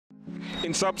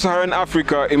In Sub-Saharan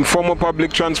Africa, informal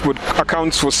public transport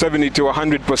accounts for 70 to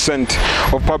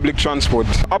 100% of public transport.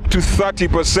 Up to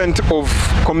 30%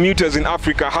 of commuters in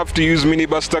Africa have to use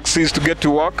minibus taxis to get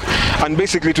to work and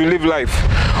basically to live life.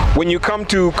 When you come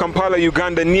to Kampala,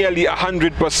 Uganda, nearly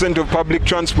 100% of public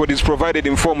transport is provided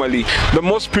informally. The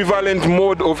most prevalent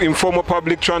mode of informal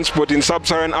public transport in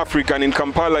Sub-Saharan Africa and in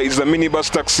Kampala is the minibus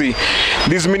taxi.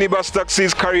 These minibus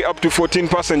taxis carry up to 14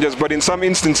 passengers, but in some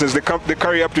instances they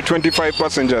carry up to 25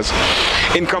 passengers.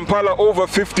 In Kampala, over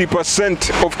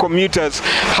 50% of commuters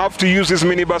have to use these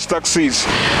minibus taxis,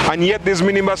 and yet these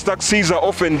minibus taxis are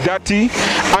often dirty,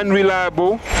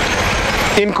 unreliable,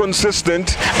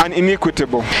 inconsistent and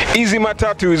inequitable. Easy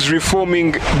Matatu is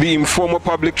reforming the informal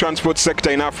public transport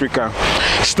sector in Africa.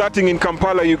 Starting in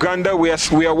Kampala, Uganda, we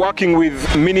are working with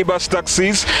minibus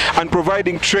taxis and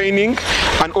providing training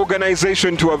and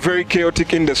organization to a very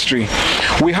chaotic industry.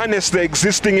 We harness the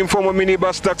existing informal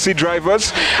minibus taxi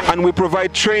drivers and we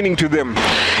provide training to them.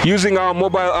 Using our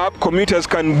mobile app, commuters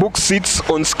can book seats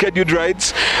on scheduled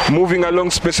rides moving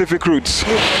along specific routes.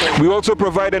 We also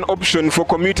provide an option for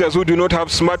commuters who do not have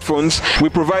smartphones. We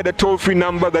provide a toll-free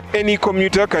number that any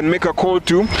commuter can make a call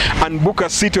to and book a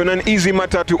seat on an Easy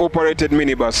Matatu operated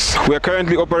minibus. We are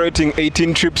currently operating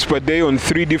 18 trips per day on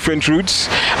 3 different routes,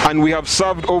 and we have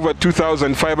served over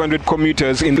 2,500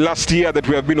 commuters in the last year that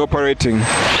we have been operating.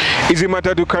 Easy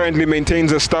Matatu currently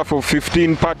maintains a staff of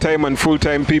 15 part-time and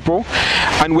full-time people,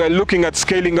 and we are looking at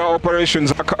scaling our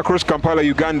operations across Kampala,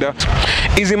 Uganda.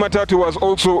 Easy Matatu was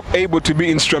also able to be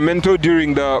instrumental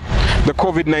during the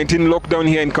COVID-19 lockdown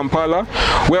here in Kampala,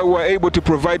 where we were able to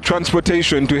provide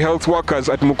transportation to health workers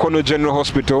at Mukono General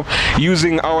Hospital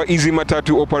using our Easy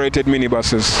Matatu operated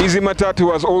minibuses. Easy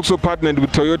Matatu has also partnered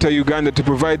with Toyota Uganda to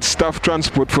provide staff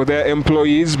transport for their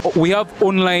employees. We have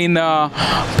online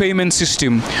payment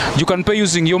system. You can pay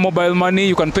using your mobile money,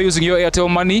 you can pay using your Airtel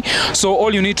money. So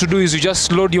all you need to do is you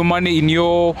just load your money in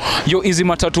your Easy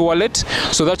Matatu wallet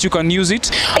so that you can use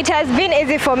it. It has been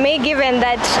easy for me given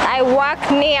that I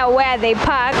work near where they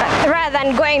park, rather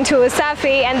than going to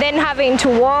Safi and then having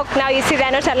to walk. Now you see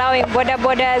they're not allowing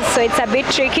borders, so it's a bit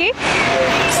tricky.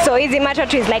 So Easy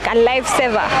Matatu is like a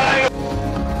lifesaver.